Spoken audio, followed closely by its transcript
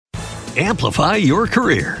Amplify your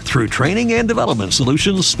career through training and development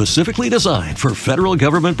solutions specifically designed for federal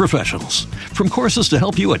government professionals. From courses to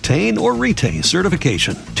help you attain or retain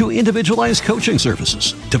certification, to individualized coaching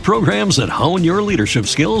services, to programs that hone your leadership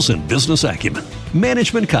skills and business acumen,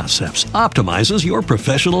 Management Concepts optimizes your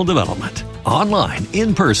professional development. Online,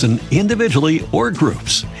 in person, individually, or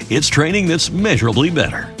groups, it's training that's measurably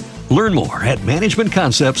better. Learn more at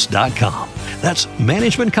managementconcepts.com. That's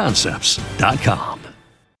managementconcepts.com.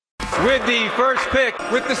 With the first pick,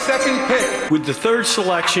 with the second pick, with the third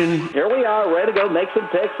selection. Here we are, ready to go, make some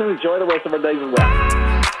picks, and enjoy the rest of our days as well.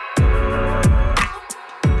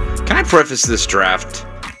 Can I preface this draft?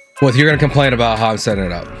 Well, you're going to complain about how I'm setting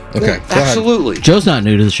it up. Okay. Well, absolutely. Joe's not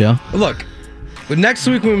new to the show. Look, but next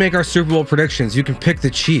week when we make our Super Bowl predictions, you can pick the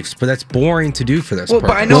Chiefs, but that's boring to do for this But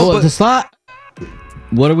I know, it's not.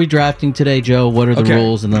 What are we drafting today, Joe? What are the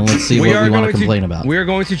rules? And then let's see what we want to complain about. We are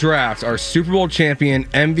going to draft our Super Bowl champion,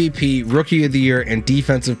 MVP, Rookie of the Year, and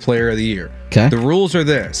Defensive Player of the Year. Okay. The rules are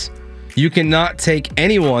this. You cannot take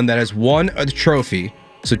anyone that has won a trophy.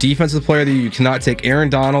 So Defensive Player of the Year, you cannot take Aaron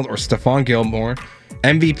Donald or Stephon Gilmore.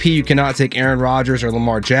 MVP, you cannot take Aaron Rodgers or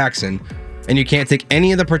Lamar Jackson. And you can't take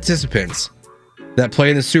any of the participants that played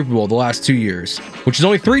in the Super Bowl the last 2 years, which is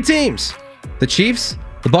only 3 teams. The Chiefs,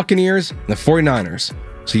 the Buccaneers, and the 49ers.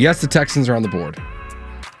 So yes, the Texans are on the board.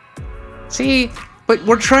 See, but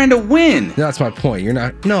we're trying to win. That's my point. You're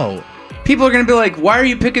not. No. People are going to be like, why are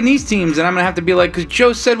you picking these teams? And I'm going to have to be like, because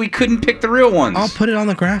Joe said we couldn't pick the real ones. I'll put it on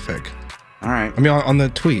the graphic. All right. I mean, on the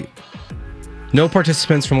tweet. No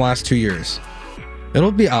participants from the last 2 years.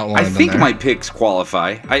 It'll be outlined. I think my picks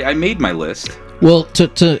qualify. I made my list. Well,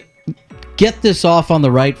 to get this off on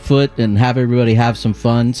the right foot and have everybody have some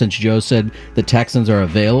fun, since Joe said the Texans are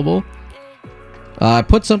available, I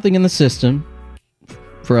put something in the system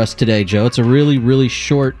for us today, Joe. It's a really, really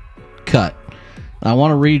short cut. I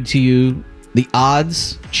want to read to you the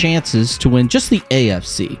odds, chances to win just the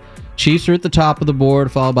AFC. Chiefs are at the top of the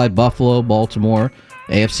board, followed by Buffalo, Baltimore,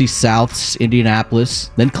 AFC South's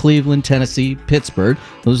Indianapolis, then Cleveland, Tennessee, Pittsburgh.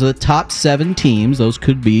 Those are the top 7 teams. Those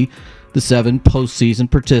could be the 7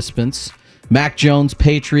 postseason participants. Mac Jones,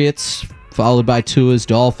 Patriots, followed by Tua's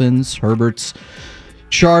Dolphins, Herbert's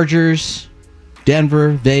Chargers, Denver,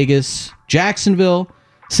 Vegas, Jacksonville.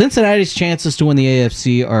 Cincinnati's chances to win the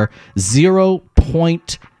AFC are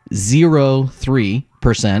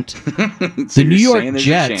 0.03%. So The New York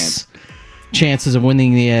Jets' chances of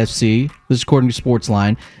winning the AFC, this is according to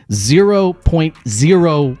Sportsline,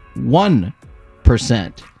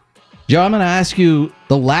 0.01%. Joe, I'm going to ask you,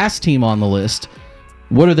 the last team on the list,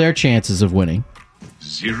 what are their chances of winning?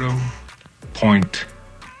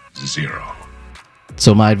 0.0.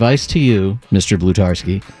 So my advice to you, Mr.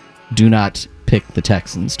 Blutarski, do not pick the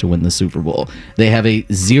Texans to win the Super Bowl. They have a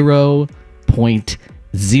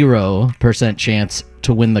 0.0% chance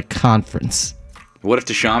to win the conference. What if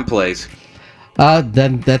Deshaun plays?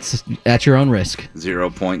 Then that's at your own risk.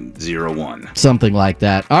 0.01. Something like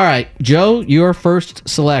that. All right, Joe, your first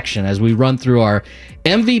selection as we run through our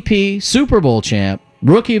MVP, Super Bowl champ,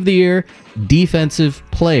 Rookie of the Year, Defensive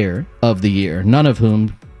Player of the Year, none of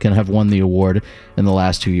whom can have won the award in the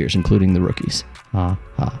last 2 years, including the rookies.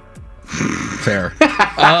 Fair.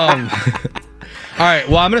 All right,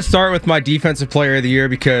 well, I'm going to start with my Defensive Player of the Year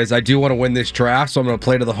because I do want to win this draft, so I'm going to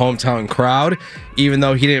play to the hometown crowd. Even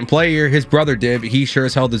though he didn't play here, his brother did, but he sure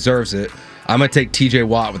as hell deserves it. I'm going to take TJ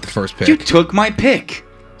Watt with the first pick. You took my pick.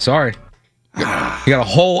 Sorry. You got a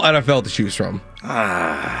whole NFL to choose from. All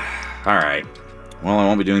right. Well, I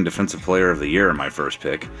won't be doing Defensive Player of the Year in my first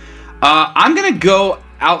pick. I'm going to go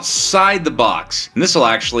outside the box, and this will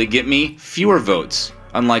actually get me fewer votes,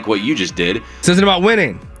 unlike what you just did. This isn't about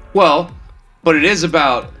winning. Well, but it is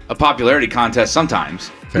about a popularity contest sometimes.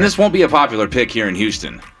 Fair. And this won't be a popular pick here in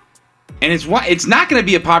Houston. And it's not going to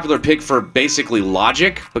be a popular pick for basically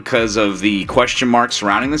logic because of the question mark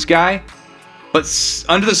surrounding this guy. But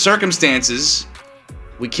under the circumstances,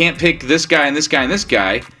 we can't pick this guy and this guy and this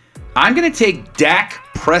guy. I'm going to take Dak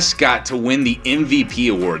Prescott to win the MVP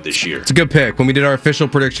award this year. It's a good pick. When we did our official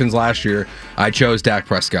predictions last year, I chose Dak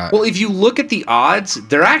Prescott. Well, if you look at the odds,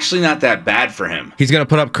 they're actually not that bad for him. He's going to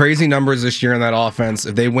put up crazy numbers this year in that offense.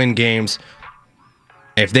 If they win games,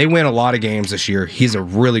 if they win a lot of games this year, he's a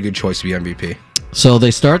really good choice to be MVP. So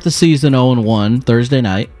they start the season 0-1 Thursday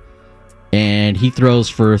night, and he throws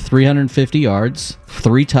for 350 yards,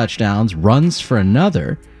 3 touchdowns, runs for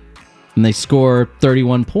another, and they score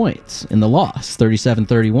 31 points in the loss,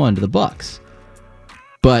 37-31 to the Bucs.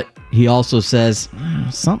 But he also says,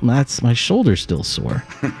 that's my shoulder's still sore.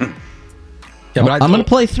 Yeah, but I'm going to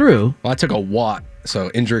play through. Well, I took a Watt,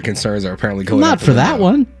 so injury concerns are apparently going Not for that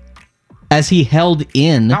one. as he held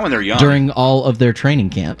in Not when they're young. during all of their training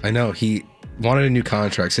camp. I know he wanted a new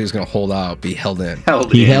contract, so he was going to hold out, but he held in.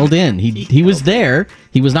 He held in. He was there.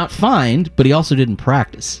 He was not fined, but he also didn't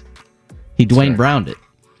practice. He Dwayne Browned it.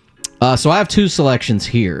 So I have 2 selections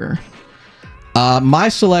here. My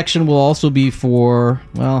selection will also be for,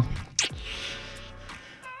 well,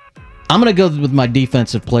 I'm going to go with my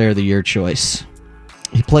defensive player of the year choice.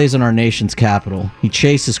 He plays in our nation's capital. He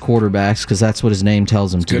chases quarterbacks because that's what his name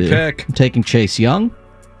tells him to do. Good pick. I'm taking Chase Young.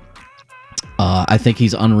 I think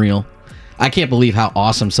he's unreal. I can't believe how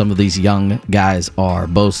awesome some of these young guys are.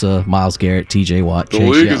 Bosa, Myles Garrett, TJ Watt, Chase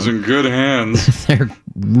Young. The league is in good hands. They're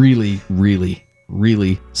really, really,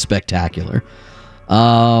 really spectacular.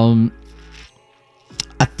 I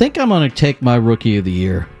think I'm going to take my rookie of the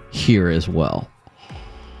year here as well.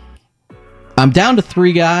 I'm down to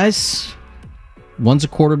 3 guys. One's a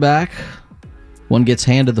quarterback. One gets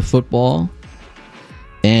handed the football.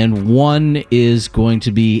 And one is going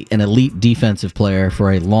to be an elite defensive player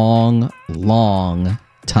for a long, long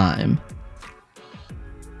time.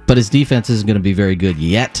 But his defense isn't going to be very good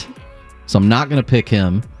yet. So I'm not going to pick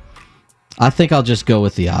him. I think I'll just go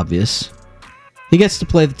with the obvious. He gets to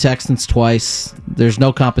play the Texans twice. There's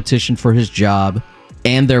no competition for his job.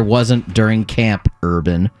 And there wasn't during Camp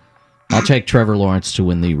Urban. I'll take Trevor Lawrence to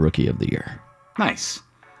win the Rookie of the Year. Nice.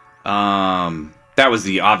 That was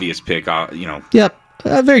the obvious pick, Yep.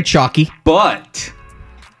 Very chalky. But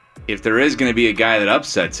if there is going to be a guy that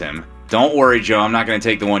upsets him, don't worry, Joe. I'm not going to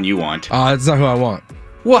take the one you want. That's not who I want.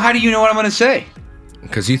 Well, how do you know what I'm going to say?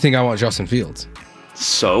 Because you think I want Justin Fields.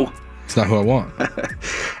 So? It's not who I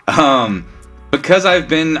want. Because I've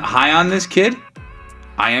been high on this kid,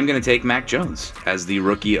 I am going to take Mac Jones as the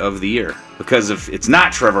Rookie of the Year. Because if it's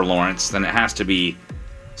not Trevor Lawrence, then it has to be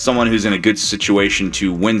someone who's in a good situation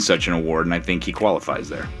to win such an award, and I think he qualifies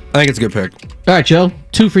there. I think it's a good pick. All right, Joe.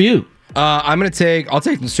 2 for you. I'll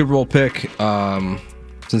take the Super Bowl pick.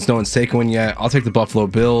 Since no one's taken one yet, I'll take the Buffalo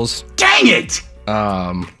Bills. Dang it!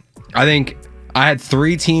 I think I had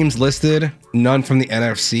 3 teams listed, none from the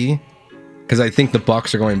NFC, because I think the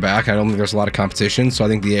Bucs are going back. I don't think there's a lot of competition, so I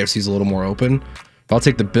think the AFC is a little more open. But I'll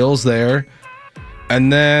take the Bills there,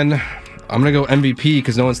 and then I'm gonna go MVP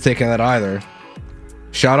because no one's taken that either.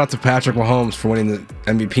 Shout out to Patrick Mahomes for winning the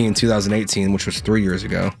MVP in 2018, which was 3 years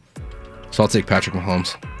ago. So I'll take Patrick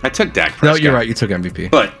Mahomes. I took Dak Prescott. No, you're right. You took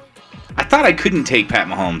MVP. But I thought I couldn't take Pat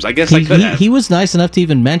Mahomes. I guess I could have. He was nice enough to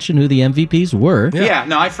even mention who the MVPs were. Yeah,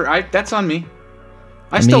 no, I that's on me.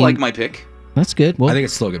 I still like my pick. That's good. Well, I think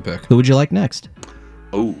it's still a good pick. Who would you like next?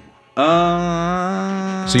 Oh.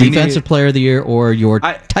 So Defensive Player of the Year or your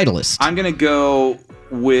titleist? I'm going to go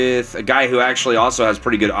with a guy who actually also has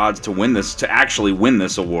pretty good odds to win this, to actually win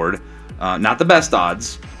this award. Not the best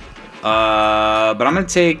odds. But I'm going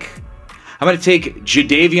to take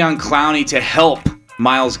Jadeveon Clowney to help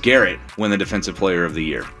Myles Garrett win the Defensive Player of the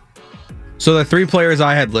Year. So the 3 players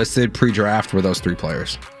I had listed pre-draft were those 3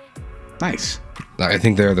 players. Nice. I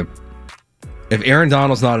think they're if Aaron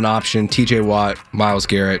Donald's not an option, TJ Watt, Myles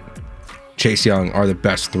Garrett, Chase Young are the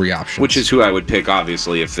best 3 options. Which is who I would pick,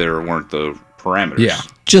 obviously, if there weren't the parameters. Yeah.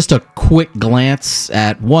 Just a quick glance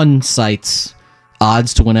at one site's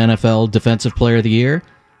odds to win NFL Defensive Player of the Year.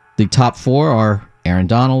 The top 4 are Aaron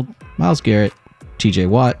Donald, Myles Garrett, TJ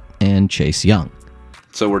Watt, and Chase Young.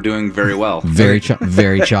 So we're doing very well. Very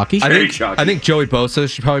chalky. I think Joey Bosa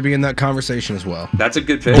should probably be in that conversation as well. That's a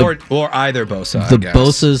good pick. Or either Bosa, The I guess.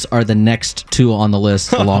 Bosas are the next 2 on the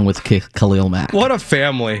list, along with Khalil Mack. What a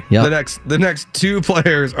family. Yep. The next 2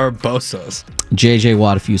 players are Bosas. JJ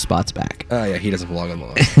Watt a few spots back. Oh, yeah, he doesn't belong on the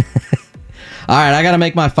list. All right, I got to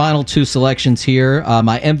make my final 2 selections here.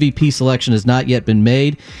 My MVP selection has not yet been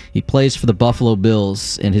made. He plays for the Buffalo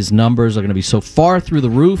Bills, and his numbers are going to be so far through the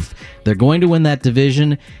roof. They're going to win that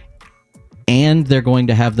division, and they're going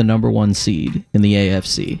to have the number 1 seed in the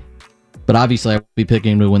AFC. But obviously, I'll be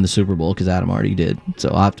picking him to win the Super Bowl because Adam already did. So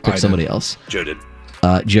I'll have to pick somebody else. Joe did.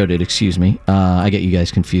 Joe did, excuse me. I get you guys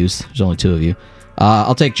confused. There's only 2 of you.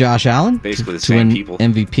 I'll take Josh Allen. Basically the to same win people.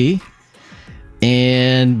 MVP.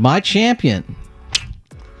 And my champion.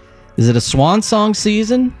 Is it a swan song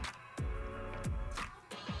season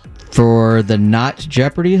for the not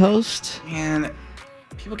Jeopardy host? Man,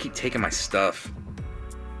 people keep taking my stuff.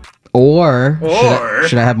 Or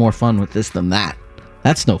should I have more fun with this than that?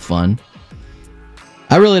 That's no fun.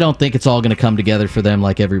 I really don't think it's all going to come together for them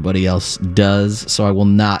like everybody else does, so I will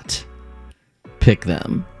not pick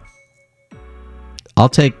them. I'll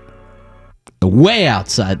take a way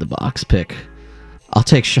outside the box pick. I'll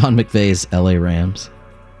take Sean McVay's LA Rams.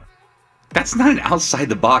 That's not an outside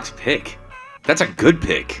the box pick. That's a good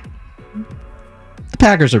pick. The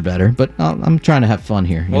Packers are better, but I'm trying to have fun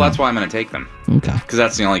here. Well, that's why I'm going to take them. Okay. Because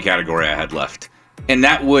that's the only category I had left. And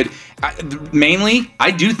that would, mainly,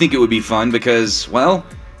 I do think it would be fun because, well,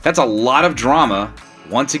 that's a lot of drama,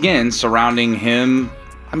 once again, surrounding him.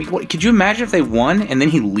 I mean, could you imagine if they won and then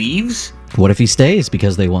he leaves? What if he stays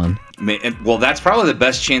because they won? Well, that's probably the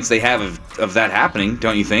best chance they have of that happening,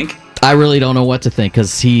 don't you think? I really don't know what to think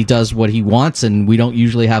because he does what he wants, and we don't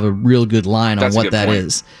usually have a real good line on what that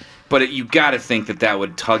is. But you got to think that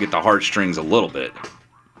would tug at the heartstrings a little bit.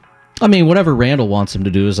 I mean, whatever Randall wants him to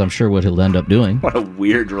do is, I'm sure, what he'll end up doing. What a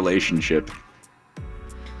weird relationship.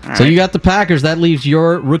 So you got the Packers. That leaves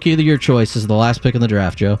your Rookie of the Year choice as the last pick in the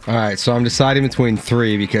draft, Joe. All right, so I'm deciding between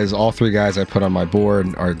 3 because all 3 guys I put on my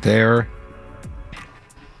board are there.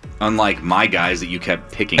 Unlike my guys that you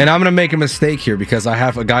kept picking. And I'm going to make a mistake here because I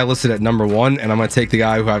have a guy listed at number 1, and I'm going to take the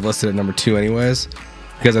guy who I've listed at number 2 anyways.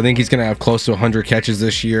 Because I think he's going to have close to 100 catches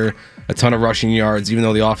this year, a ton of rushing yards, even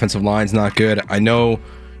though the offensive line's not good. I know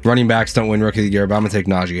running backs don't win Rookie of the Year, but I'm going to take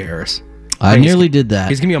Najee Harris. I nearly did that.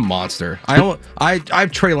 He's going to be a monster. I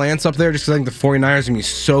have Trey Lance up there just because I think the 49ers are going to be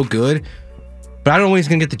so good. But I don't know when he's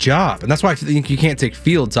going to get the job. And that's why I think you can't take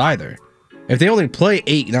Fields either. If they only play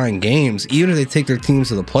 8-9 games, even if they take their teams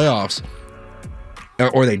to the playoffs,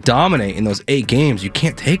 or they dominate in those 8 games, you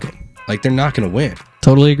can't take them. Like, they're not going to win.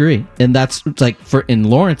 Totally agree. And that's like in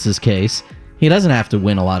Lawrence's case, he doesn't have to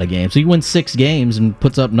win a lot of games. He wins 6 games and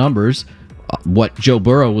puts up numbers. What Joe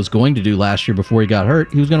Burrow was going to do last year before he got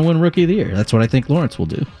hurt, he was going to win Rookie of the Year. That's what I think Lawrence will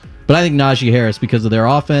do. But I think Najee Harris, because of their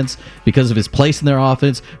offense, because of his place in their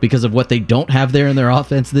offense, because of what they don't have there in their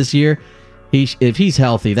offense this year, if he's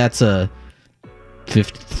healthy, that's a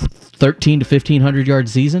 13 to 1,500 yard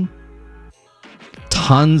season.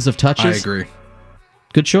 Tons of touches. I agree.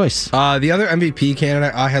 Good choice. The other MVP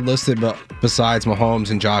candidate I had listed, but besides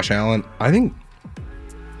Mahomes and Josh Allen, I think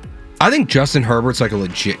Justin Herbert's like a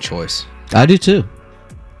legit choice. I do too.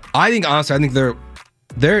 I think they're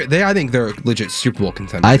a legit Super Bowl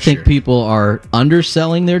contender. I think people are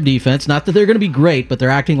underselling their defense. Not that they're going to be great, but they're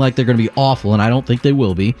acting like they're going to be awful, and I don't think they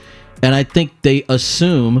will be. And I think they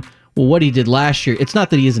assume, well, what he did last year, it's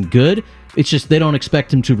not that he isn't good. It's just they don't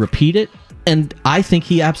expect him to repeat it. And I think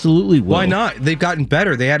he absolutely will. Why not? They've gotten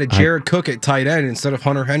better. They added Jared Cook at tight end instead of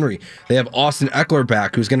Hunter Henry. They have Austin Eckler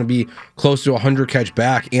back, who's going to be close to 100 catch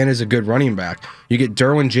back and is a good running back. You get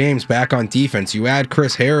Derwin James back on defense. You add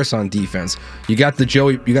Chris Harris on defense. You got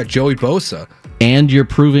Joey Bosa. And you're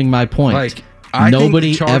proving my point. Like,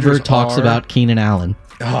 nobody ever talks about Keenan Allen.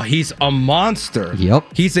 Oh, he's a monster. Yep.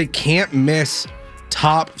 He's a can't miss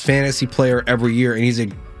top fantasy player every year, and he's a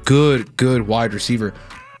good wide receiver.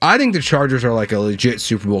 I think the Chargers are like a legit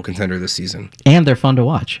Super Bowl contender this season. And they're fun to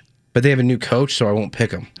watch. But they have a new coach, so I won't pick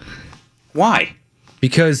them. Why?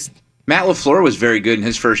 Because Matt LaFleur was very good in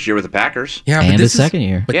his first year with the Packers. Yeah, and his second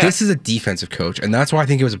year. But this is a defensive coach, and that's why I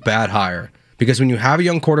think it was a bad hire. Because when you have a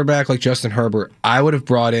young quarterback like Justin Herbert, I would have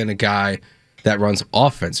brought in a guy that runs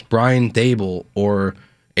offense, Brian Dable or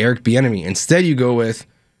Eric Bieniemy. Instead, you go with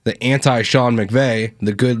the anti-Sean McVay,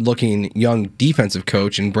 the good-looking young defensive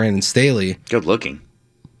coach, and Brandon Staley. Good looking.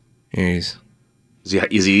 Is he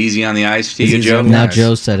easy on the eyes to you, Joe? Now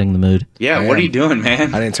Joe's setting the mood. Yeah, what are you doing,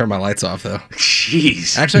 man? I didn't turn my lights off, though.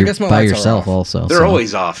 Jeez. Actually, I guess my by lights yourself are off. also. They're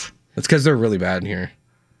always off. That's because they're really bad in here.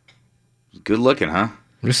 Good looking, huh?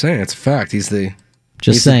 I'm just saying, it's a fact. He's the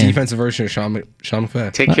defensive version of Sean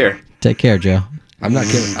McVay. Take care. Take care, Joe. I'm not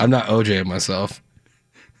kidding. I'm not OJ myself.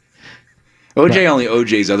 OJ only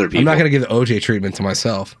OJ's other people. I'm not going to give the OJ treatment to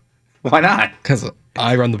myself. Why not? Because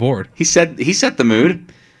I run the board. He set the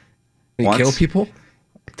mood. He kill people?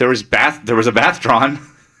 There was a bath drawn,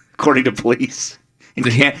 according to police.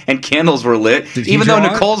 And candles were lit. Even though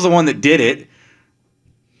Nicole's the one that did it.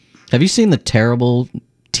 Have you seen the terrible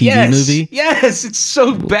TV movie? Yes, it's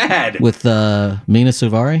so bad. With Mina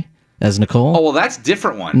Suvari as Nicole? Oh, well, that's a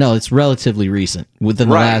different one. No, it's relatively recent. Within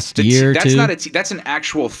the last year or two. That's an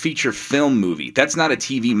actual feature film movie. That's not a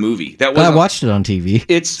TV movie. I watched it on TV.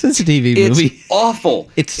 It's a TV movie. It's awful.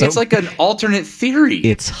 It's like an alternate theory.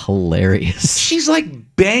 It's hilarious. She's like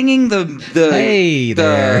banging the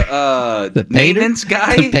maintenance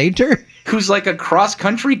guy. The painter? Who's like a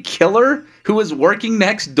cross-country killer who was working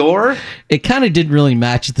next door. It kind of didn't really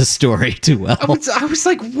match the story too well. I was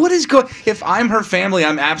like, what is going... If I'm her family,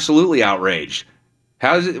 I'm absolutely outraged.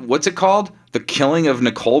 What's it called? The Killing of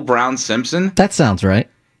Nicole Brown Simpson? That sounds right.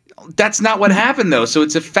 That's not what happened, though, so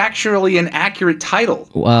it's a factually inaccurate title.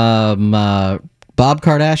 Bob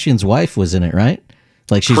Kardashian's wife was in it, right?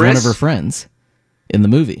 Like, she's one of her friends in the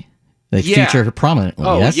movie. They feature her prominently,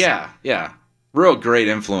 yes? Yeah. Real great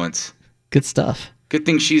influence. Good stuff. Good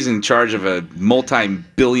thing she's in charge of a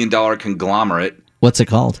multi-billion-dollar conglomerate. What's it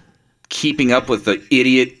called? Keeping Up with the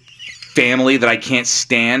Idiot Family That I Can't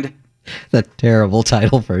Stand. That terrible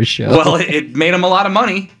title for a show. Well, it made them a lot of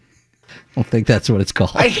money. I don't think that's what it's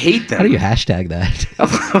called. I hate them. How do you hashtag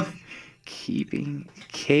that? Keeping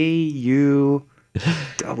KUW.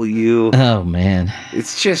 Oh man,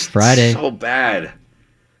 It's just Friday. so bad.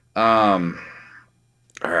 All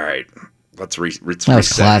right, let's reset. That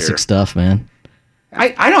was classic here. stuff, man.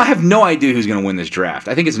 I have no idea who's going to win this draft.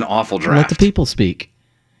 I think it's an awful draft. Let the people speak.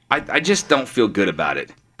 I just don't feel good about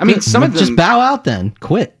it. I mean, some of them just bow out then.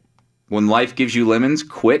 Quit. When life gives you lemons,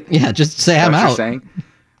 quit. Yeah, just say I'm That's what out. you're saying?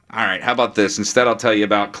 All right, how about this? Instead, I'll tell you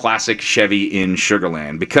about classic Chevy in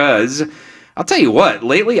Sugarland, because I'll tell you what,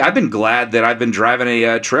 lately I've been glad that I've been driving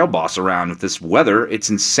a Trail Boss around with this weather. It's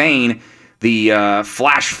insane. The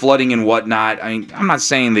flash flooding and whatnot. I mean, I'm not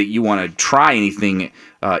saying that you want to try anything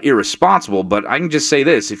irresponsible, but I can just say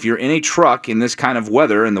this. If you're in a truck in this kind of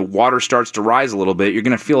weather and the water starts to rise a little bit, you're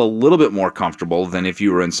going to feel a little bit more comfortable than if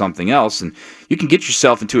you were in something else. And you can get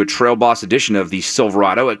yourself into a Trail Boss edition of the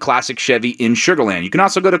Silverado at Classic Chevy in Sugarland. You can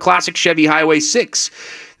also go to Classic Chevy Highway 6.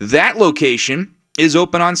 That location is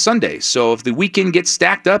open on Sunday. So if the weekend gets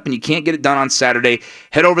stacked up and you can't get it done on Saturday,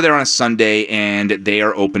 head over there on a Sunday and they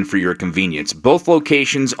are open for your convenience. Both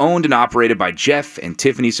locations owned and operated by Jeff and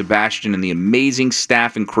Tiffany Sebastian and the amazing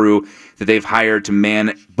staff and crew that they've hired to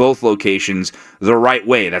man both locations the right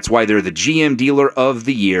way. That's why they're the GM Dealer of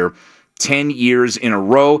the Year 10 years in a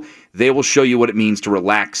row. They will show you what it means to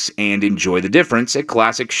relax and enjoy the difference at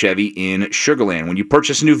Classic Chevy in Sugarland. When you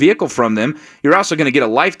purchase a new vehicle from them, you're also going to get a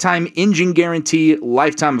lifetime engine guarantee,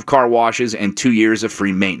 lifetime of car washes, and 2 years of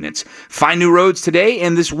free maintenance. Find new roads today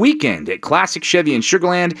and this weekend at Classic Chevy in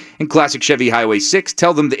Sugarland and Classic Chevy Highway 6.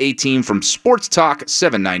 Tell them the A-Team from Sports Talk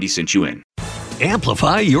 790 sent you in.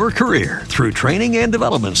 Amplify your career through training and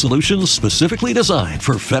development solutions specifically designed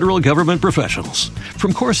for federal government professionals.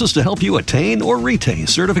 From courses to help you attain or retain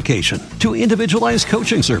certification, to individualized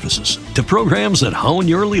coaching services, to programs that hone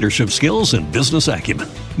your leadership skills and business acumen,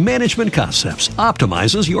 Management Concepts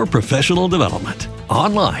optimizes your professional development.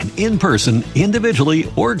 Online, in person,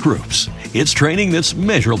 individually, or groups, it's training that's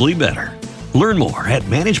measurably better. Learn more at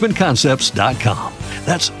managementconcepts.com.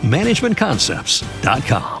 That's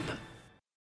managementconcepts.com.